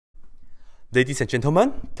Ladies and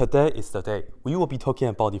gentlemen, today is the day we will be talking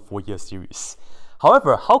about the Fourier series.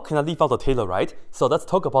 However, how can I leave out the Taylor, right? So let's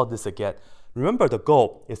talk about this again. Remember, the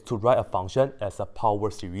goal is to write a function as a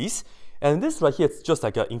power series. And this right here is just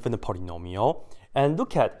like an infinite polynomial. And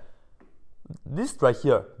look at this right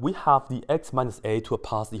here. We have the x minus a to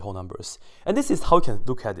pass the whole numbers. And this is how you can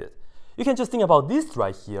look at it. You can just think about this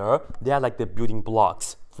right here. They are like the building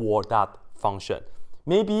blocks for that function.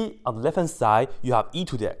 Maybe on the left-hand side, you have e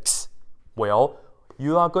to the x. Well,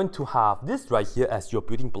 you are going to have this right here as your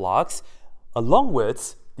building blocks, along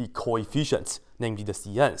with the coefficients, namely the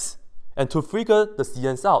cn's. And to figure the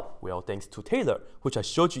cn's out, well, thanks to Taylor, which I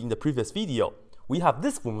showed you in the previous video, we have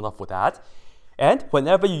this formula for that. And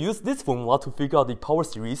whenever you use this formula to figure out the power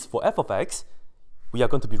series for f of x, we are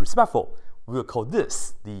going to be respectful. We will call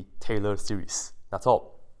this the Taylor series. That's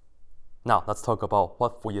all. Now, let's talk about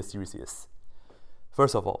what Fourier series is.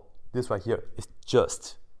 First of all, this right here is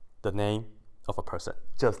just the name of a person,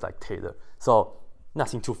 just like Taylor. So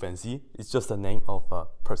nothing too fancy. It's just the name of a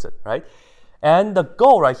person, right? And the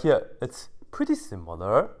goal right here, it's pretty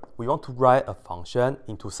similar. We want to write a function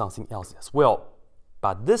into something else as well.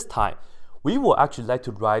 But this time, we will actually like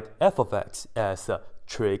to write f of x as a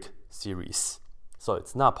trig series. So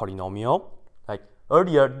it's not a polynomial. Like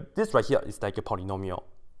earlier, this right here is like a polynomial.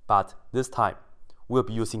 But this time, we'll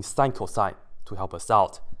be using sine cosine to help us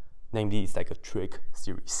out. Namely, it's like a trig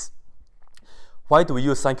series. Why do we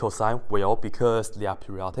use sine cosine? Well, because they are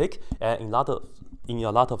periodic, and in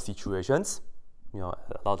a lot of situations, a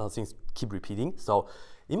lot of things keep repeating. So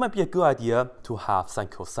it might be a good idea to have sine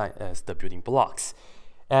cosine as the building blocks.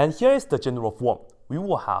 And here is the general form. We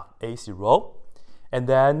will have a0, and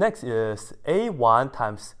then next is a1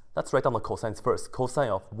 times, let's write down the cosines first, cosine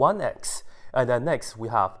of 1x, and then next we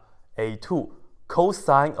have a2,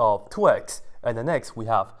 cosine of 2x, and then next we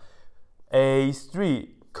have a3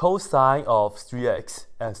 cosine of 3x,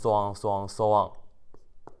 and so on, so on, so on.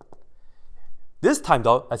 This time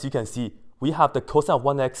though, as you can see, we have the cosine of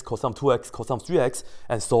 1x, cosine of 2x, cosine of 3x,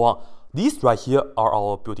 and so on. These right here are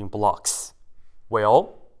our building blocks.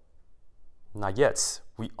 Well, not yet.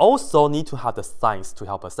 We also need to have the signs to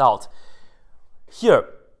help us out. Here,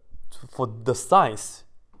 for the signs,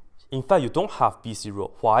 in fact, you don't have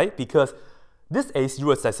b0. Why? Because this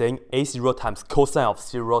a0 is like saying a0 times cosine of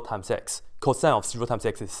 0 times x. Cosine of 0 times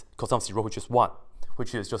x is cosine of 0, which is 1,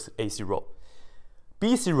 which is just a0.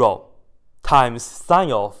 b0 times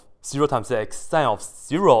sine of 0 times x, sine of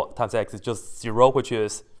 0 times x is just 0, which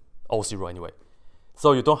is O0 anyway.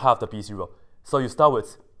 So you don't have the b0. So you start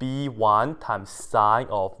with b1 times sine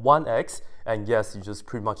of 1x, and yes, you just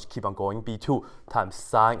pretty much keep on going. b2 times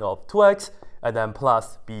sine of 2x, and then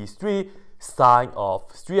plus b3 sine of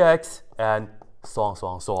 3x, and so on, so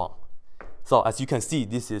on, so on. So as you can see,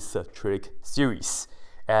 this is a trig series.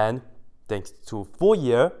 And thanks to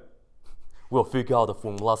Fourier, we'll figure out the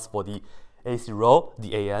formulas for the a0,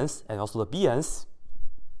 the an's, and also the bn's.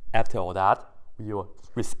 After all that, we will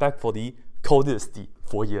respectfully call this the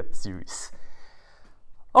Fourier series.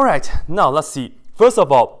 All right, now let's see. First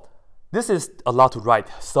of all, this is a lot to write.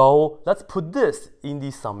 So let's put this in the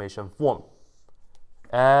summation form.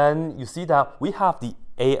 And you see that we have the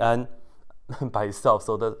an by itself.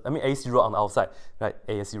 So a0 on the outside, right?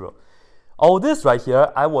 a0. All this right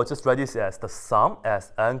here, I will just write this as the sum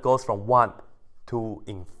as n goes from 1 to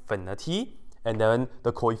infinity. And then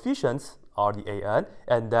the coefficients are the an.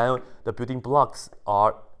 And then the building blocks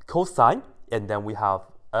are cosine. And then we have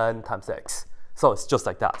n times x. So it's just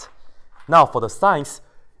like that. Now for the signs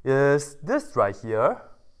is this right here.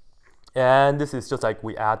 And this is just like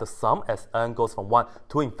we add the sum as n goes from 1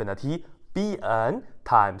 to infinity, bn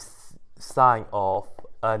times sine of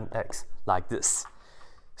nx, like this.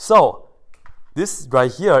 So this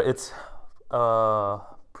right here, it's a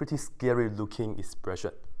pretty scary looking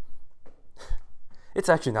expression. It's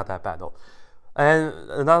actually not that bad though.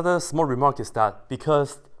 And another small remark is that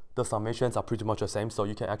because the summations are pretty much the same, so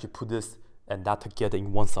you can actually put this and that together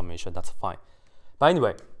in one summation, that's fine. But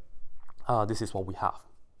anyway, this is what we have.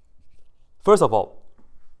 First of all,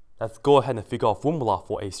 let's go ahead and figure out formula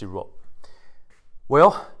for a0.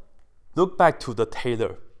 Well, look back to the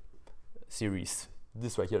Taylor series.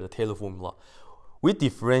 This right here, the Taylor formula. We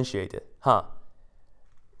differentiate it,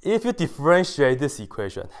 If you differentiate this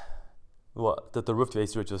equation, well, the derivative of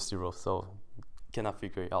a0 is just 0, so you cannot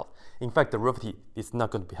figure it out. In fact, the derivative is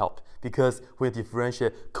not going to be helped because when you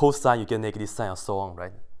differentiate cosine, you get negative sine and so on,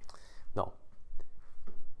 right? No.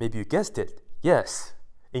 Maybe you guessed it. Yes.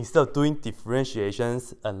 Instead of doing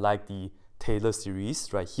differentiations unlike the Taylor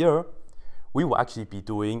series right here, we will actually be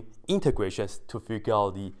doing integrations to figure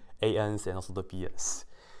out the an's and also the bn's.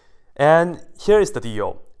 And here is the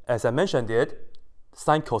deal. as I mentioned it,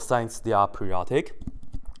 sine cosines, they are periodic.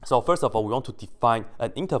 So first of all, we want to define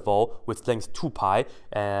an interval with length 2 pi,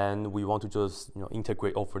 and we want to just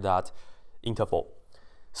integrate over that interval.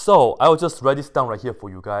 So I will just write this down right here for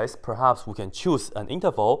you guys. Perhaps we can choose an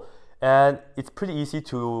interval, and it's pretty easy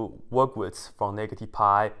to work with from negative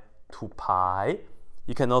pi to pi.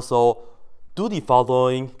 You can also do the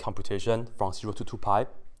following computation from 0 to 2 pi,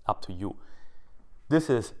 up to you. This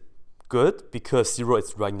is good because 0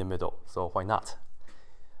 is right in the middle, so why not?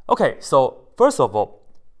 Okay, so first of all,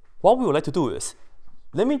 what we would like to do is,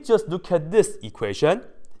 let me just look at this equation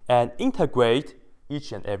and integrate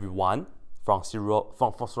each and every one from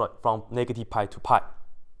negative pi to pi,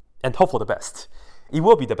 and hope for the best. It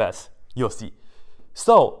will be the best, you'll see.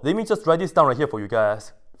 So let me just write this down right here for you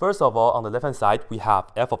guys. First of all, on the left hand side, we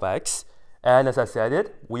have f of x, and as I said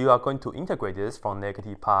it, we are going to integrate this from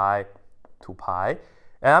negative pi to pi,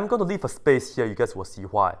 and I'm going to leave a space here. You guys will see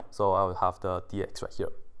why. So I will have the dx right here.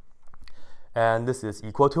 And this is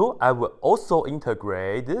equal to, I will also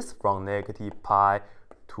integrate this from negative pi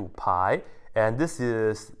to pi, and this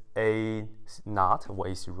is a naught or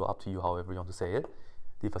a0, up to you, however you want to say it.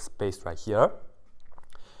 Leave a space right here.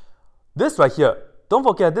 This right here, don't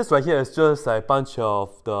forget, this right here is just a bunch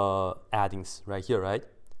of the addings right here, right?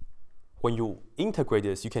 When you integrate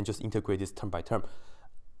this, you can just integrate this term by term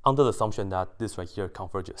under the assumption that this right here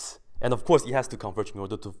converges. And of course, it has to converge in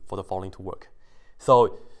order for the following to work.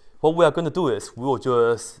 So what we are going to do is we will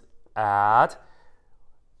just add,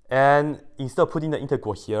 and instead of putting the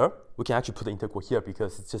integral here, we can actually put the integral here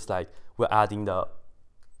because it's just like we're adding the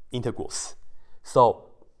integrals. So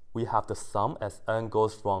we have the sum as n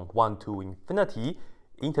goes from 1 to infinity,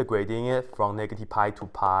 integrating it from negative pi to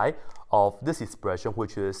pi of this expression,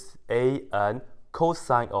 which is an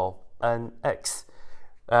cosine of nx.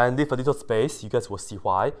 And leave a little space, you guys will see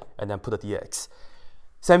why, and then put the dx.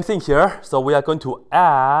 Same thing here, so we are going to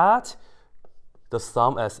add the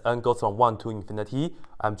sum as n goes from 1 to infinity.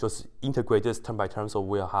 I'm just integrate this term by term, so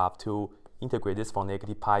we'll have to integrate this from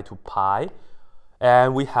negative pi to pi.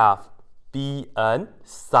 And we have bn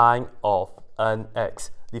sine of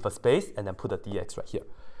nx. Leave a space and then put the dx right here.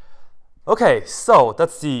 Okay, so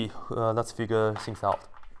let's see, let's figure things out.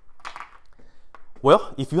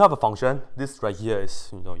 Well, if you have a function, this right here is,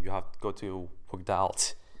 you have to go to work that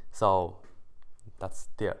out. So that's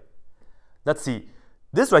there. Let's see.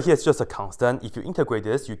 This right here is just a constant. If you integrate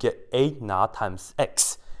this, you get a naught times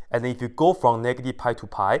x. And then if you go from negative pi to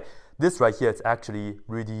pi, this right here is actually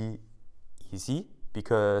really easy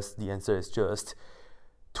because the answer is just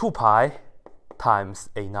 2 pi times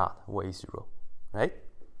a naught or a0, right?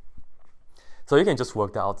 So you can just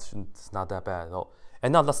work that out. It's not that bad at all.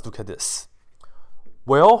 And now let's look at this.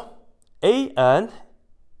 Well, an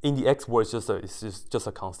in the x word is just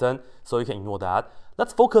a constant, so you can ignore that.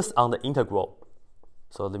 Let's focus on the integral.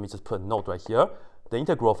 So let me just put a note right here. The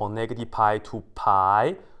integral from negative pi to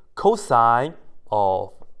pi cosine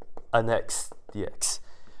of nx dx.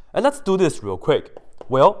 And let's do this real quick.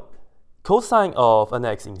 Well, cosine of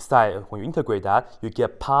nx inside, when you integrate that, you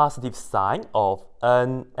get positive sine of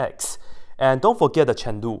nx. And don't forget the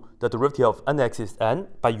chain rule. The derivative of nx is n,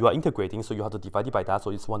 but you are integrating, so you have to divide it by that, so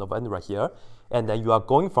it's 1 over n right here. And then you are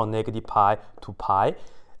going from negative pi to pi,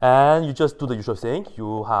 and you just do the usual thing.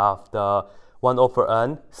 You have the 1 over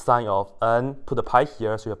n sine of n, put the pi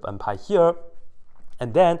here, so you have n pi here.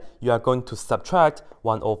 And then you are going to subtract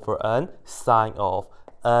 1 over n sine of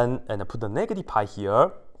n, and then put the negative pi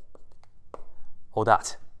here. All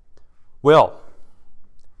that. Well,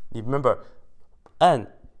 you remember, n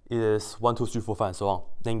is 1, 2, 3, 4, 5, and so on,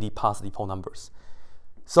 namely positive whole numbers.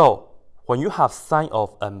 So when you have sine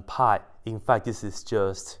of n pi, in fact, this is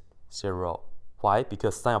just 0. Why?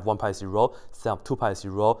 Because sine of 1 pi is 0, sine of 2 pi is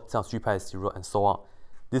 0, sine of 3 pi is 0, and so on.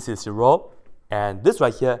 This is 0, and this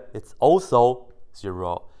right here, it's also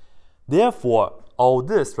 0. Therefore, all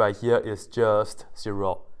this right here is just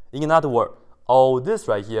 0. In other words, all this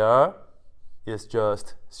right here is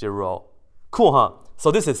just 0. Cool, huh?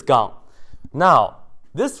 So this is gone. Now,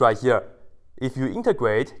 this right here, if you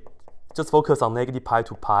integrate, just focus on negative pi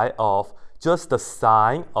to pi of just the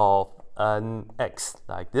sine of nx,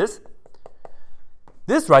 like this.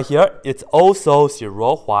 This right here, it's also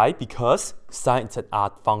 0. Why? Because sine is an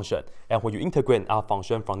odd function. And when you integrate an odd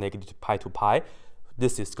function from negative pi to pi,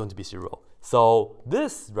 this is going to be 0. So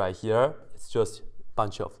this right here, it's just a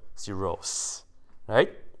bunch of zeros,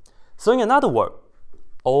 right? So in another word,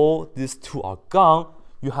 all these two are gone.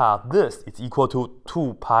 You have this, it's equal to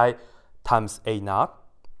 2 pi times a naught.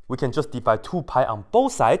 We can just divide 2 pi on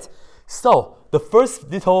both sides. So the first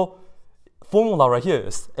little formula right here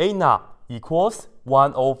is a naught equals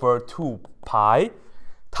 1 over 2 pi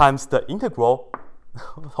times the integral,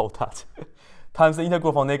 hold that, times the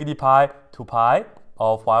integral from negative pi to pi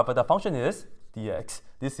of whatever the function is, dx.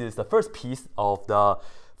 This is the first piece of the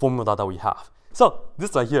formula that we have. So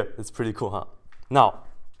this right here is pretty cool, huh? Now,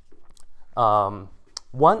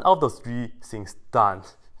 one of those three things done,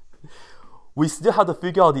 we still have to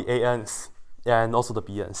figure out the ANs and also the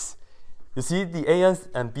BNs. You see, the ANs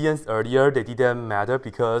and BNs earlier, they didn't matter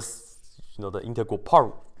because the integral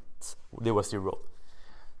parts, they were 0.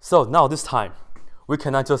 So now this time, we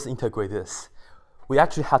cannot just integrate this. We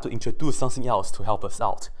actually have to introduce something else to help us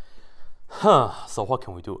out. So what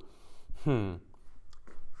can we do?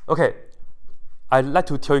 Okay, I'd like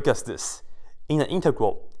to tell you guys this. In an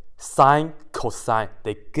integral, sine, cosine,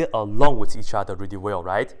 they get along with each other really well,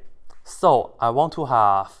 right? So I want to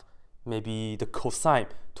have maybe the cosine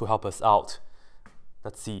to help us out.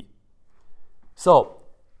 Let's see. So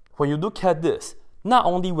when you look at this, not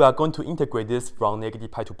only we are going to integrate this from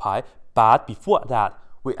negative pi to pi, but before that,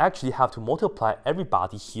 we actually have to multiply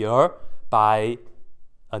everybody here by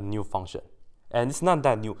a new function. And it's not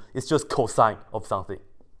that new, it's just cosine of something,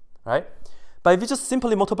 right? But if you just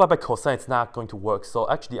simply multiply by cosine, it's not going to work. So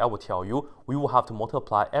actually, I will tell you, we will have to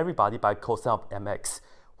multiply everybody by cosine of mx.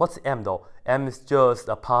 What's m though? M is just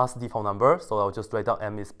a positive whole number, so I'll just write down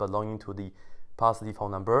m is belonging to the positive whole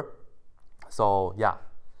number. So yeah.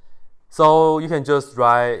 So you can just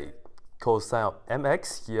write cosine of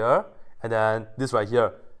mx here, and then this right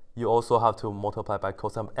here, you also have to multiply by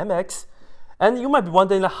cosine of mx. And you might be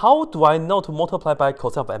wondering, how do I know to multiply by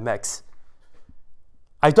cosine of mx?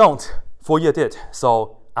 I don't. Fourier did,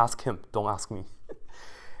 so ask him, don't ask me.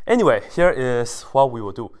 Anyway, here is what we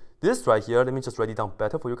will do. This right here, let me just write it down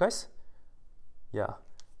better for you guys. Yeah,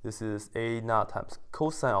 this is a naught times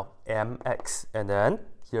cosine of mx, and then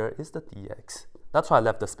here is the dx. That's why I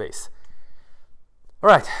left the space. All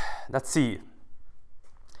right, let's see.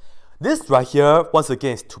 This right here, once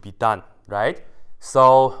again, is to be done, right?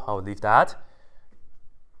 So I'll leave that.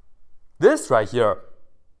 This right here,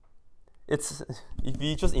 it's, if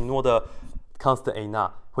you just ignore the constant a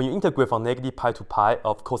naught, when you integrate from negative pi to pi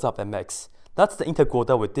of cosine of mx, that's the integral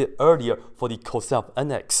that we did earlier for the cosine of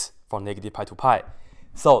nx from negative pi to pi.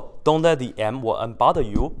 So don't let the m or n bother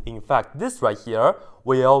you. In fact, this right here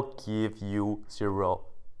will give you 0,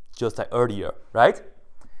 just like earlier, right?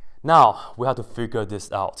 Now, we have to figure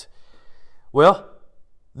this out. Well,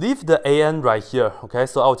 leave the an right here, okay?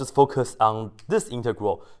 So I'll just focus on this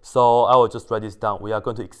integral. So I will just write this down. We are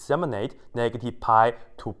going to examine negative pi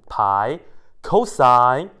to pi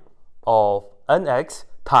cosine of nx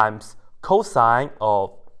times cosine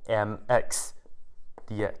of mx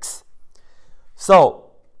dx.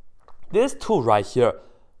 So these two right here,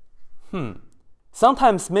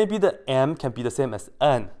 sometimes maybe the m can be the same as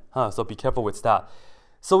n, so be careful with that.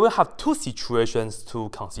 So we'll have two situations to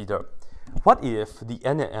consider. What if the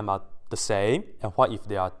n and m are the same, and what if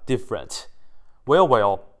they are different?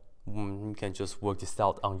 Well, you can just work this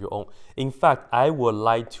out on your own. In fact, I would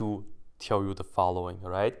like to tell you the following,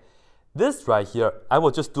 all right? This right here, I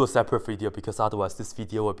will just do a separate video because otherwise this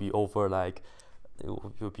video will be over it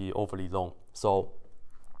will be overly long. So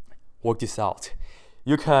work this out.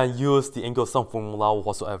 You can use the angle sum formula or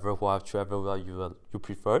whatsoever, whichever you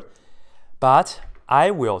prefer. But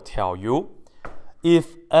I will tell you,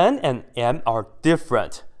 if n and m are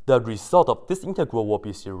different, the result of this integral will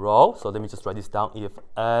be 0. So let me just write this down. If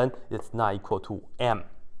n is not equal to m.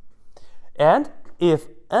 And if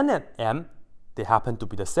n and m, they happen to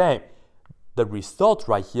be the same, the result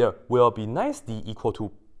right here will be nicely equal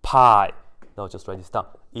to pi. I'll just write this down.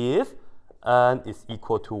 If n is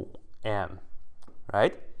equal to m,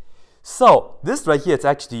 right? So this right here is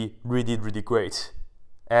actually really, really great.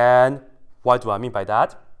 And what do I mean by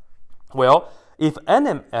that? Well, if n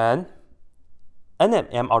and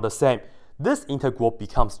m are the same, this integral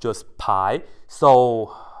becomes just pi.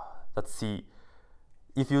 So let's see.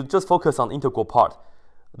 If you just focus on the integral part,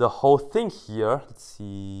 the whole thing here, let's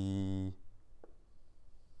see.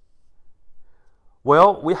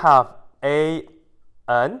 Well, we have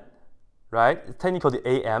an, right? Technically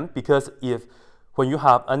am, because when you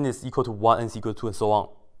have n is equal to 1, n is equal to 2, and so on.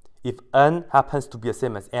 If n happens to be the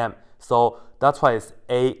same as m, so that's why it's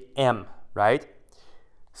am, right?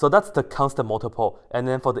 So that's the constant multiple. And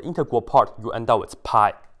then for the integral part, you end up with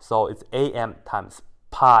pi. So it's am times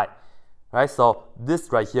pi, right? So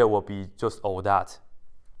this right here will be just all that.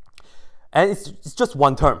 And it's just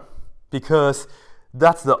one term, because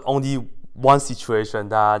that's the only one situation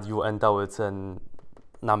that you end up with a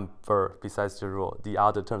number besides 0. The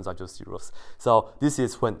other terms are just zeros. So this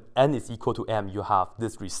is when n is equal to m, you have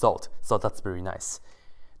this result. So that's very nice.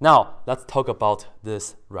 Now, let's talk about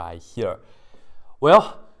this right here.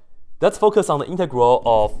 Well, let's focus on the integral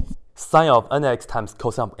of sine of nx times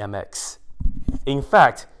cosine of mx. In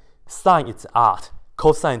fact, sine is odd,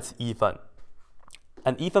 cosine is even.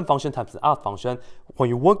 An even function times an odd function, when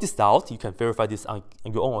you work this out, you can verify this on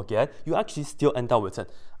your own again, you actually still end up with an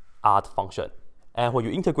odd function. And when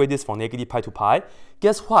you integrate this from negative pi to pi,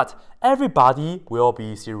 guess what? Everybody will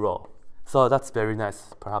be 0. So that's very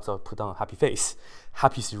nice. Perhaps I'll put on a happy face.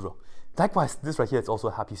 Happy 0. Likewise, this right here is also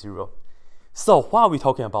a happy 0. So what are we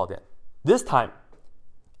talking about then? This time,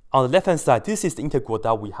 on the left-hand side, this is the integral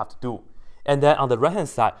that we have to do. And then on the right-hand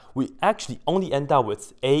side, we actually only end up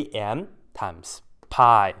with am times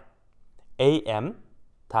pi. Am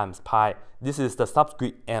times pi. This is the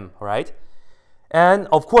subscript m, right? And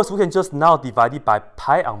of course, we can just now divide it by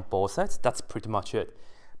pi on both sides. That's pretty much it.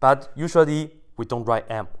 But usually, we don't write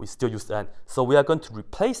m. We still use n. So we are going to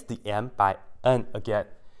replace the m by n again.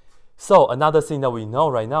 So another thing that we know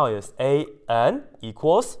right now is an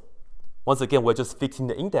equals, once again, we're just fixing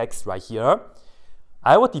the index right here.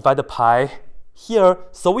 I will divide the pi here.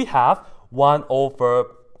 So we have 1 over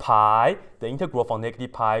pi, the integral from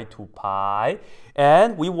negative pi to pi,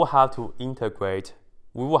 and we will have to integrate.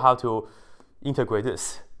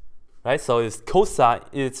 This, right? So it's cosine,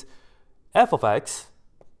 it's f of x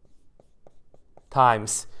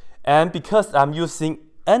times, and because I'm using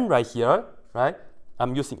n right here, right?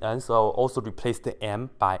 I'm using n, so I'll also replace the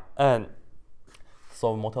m by n.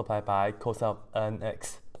 So multiply by cosine of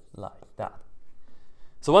nx like that.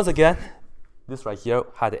 So once again, this right here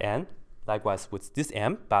had n. Likewise with this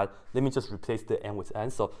m, but let me just replace the m with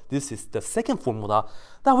n. So this is the second formula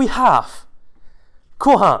that we have.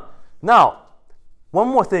 Cool, huh? Now, one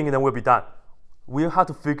more thing and then we'll be done. We'll have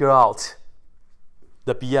to figure out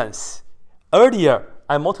the bn's. Earlier,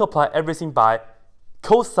 I multiplied everything by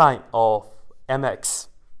cosine of mx.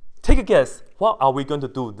 Take a guess. What are we going to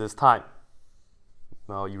do this time?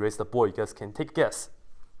 Well, erase the board. You guys can take a guess.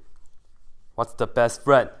 What's the best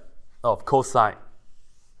friend of cosine?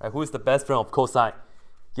 Right, who is the best friend of cosine?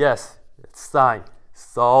 Yes, it's sine.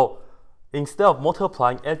 So instead of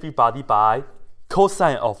multiplying everybody by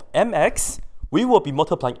cosine of mx, we will be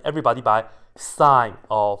multiplying everybody by sine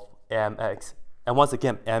of mx. And once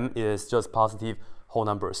again, m is just positive whole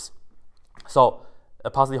numbers. So a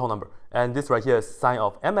positive whole number. And this right here is sine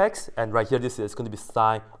of mx, and right here this is going to be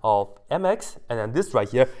sine of mx, and then this right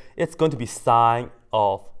here, it's going to be sine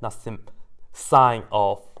of, sine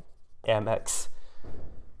of mx.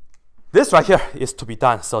 This right here is to be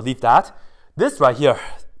done, so leave that. This right here,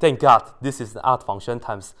 thank God, this is an odd function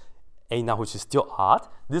times a now, which is still odd.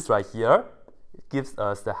 This right here gives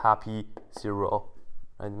us the happy 0.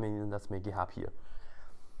 And let's make it happier.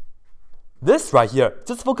 This right here,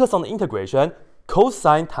 just focus on the integration.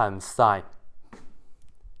 Cosine times sine.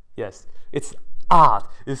 Yes, it's odd,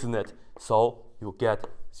 isn't it? So you get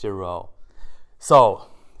 0. So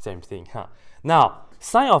same thing, huh? Now,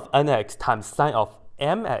 sine of nx times sine of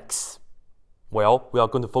mx. Well, we are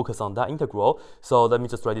going to focus on that integral. So let me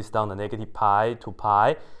just write this down, the negative pi to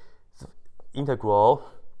pi integral,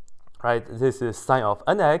 right? This is sine of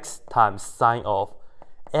nx times sine of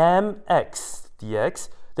mx dx.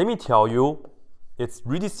 Let me tell you, it's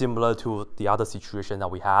really similar to the other situation that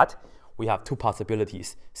we had. We have two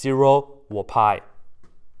possibilities, 0 or pi.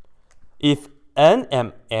 If n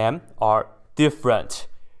and m are different,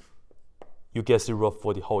 you get 0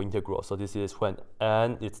 for the whole integral. So this is when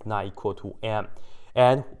n is not equal to m.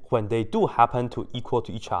 And when they do happen to equal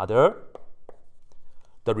to each other,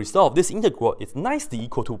 the result of this integral is nicely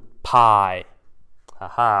equal to pi.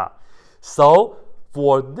 Haha. So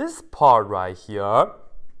for this part right here,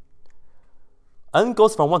 n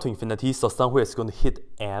goes from 1 to infinity, so somewhere it's going to hit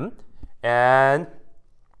m. And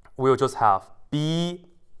we'll just have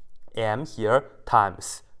bm here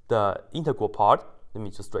times the integral part. Let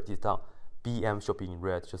me just write this down. Bm should be in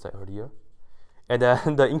red, just like earlier. And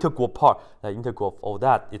then the integral part, the integral of all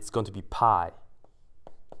that, it's going to be pi.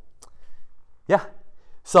 Yeah.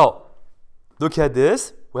 So look at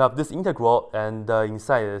this. We have this integral, and the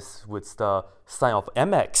inside is with the sine of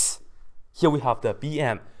mx. Here we have the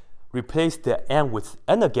bm. Replace the n with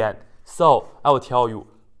n again. So I will tell you,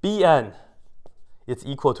 bn is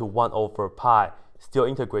equal to 1 over pi. Still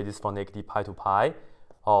integrate this from negative pi to pi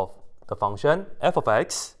of the function f of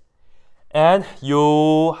x. And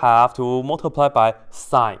you have to multiply by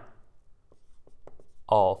sine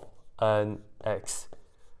of nx,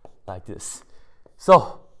 like this.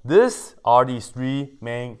 So these are the 3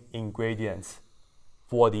 main ingredients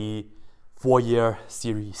for the Fourier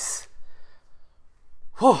series.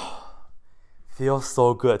 Whew. Feels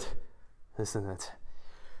so good, isn't it?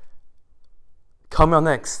 Coming up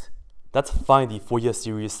next, let's find the Fourier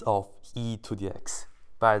series of e to the x.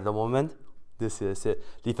 But at the moment, this is it.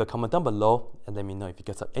 Leave a comment down below and let me know if you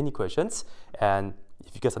guys have any questions. And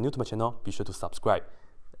if you guys are new to my channel, be sure to subscribe.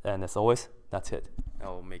 And as always, that's it.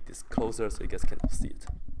 I'll make this closer so you guys can see it.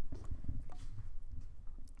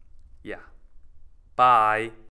 Yeah. Bye.